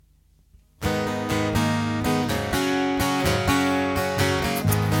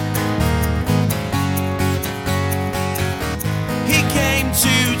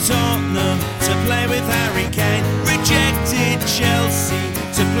Tottenham to play with Harry Kane. Rejected Chelsea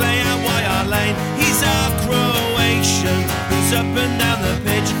to play out White Hart Lane. He's our Croatian who's up and down the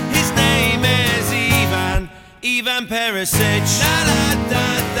pitch. His name is Ivan Perisic. Da da da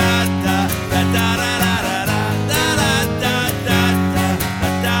da da da da da da da da da da da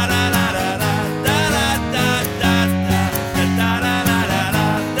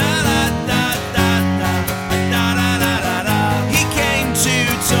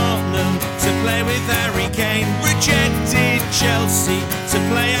Chelsea to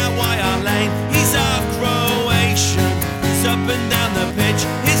play out White Hart Lane. He's our Croatian, he's up and down the pitch.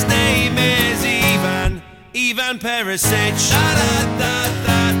 His name is Ivan Perisic. Da da da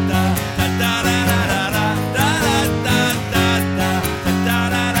da.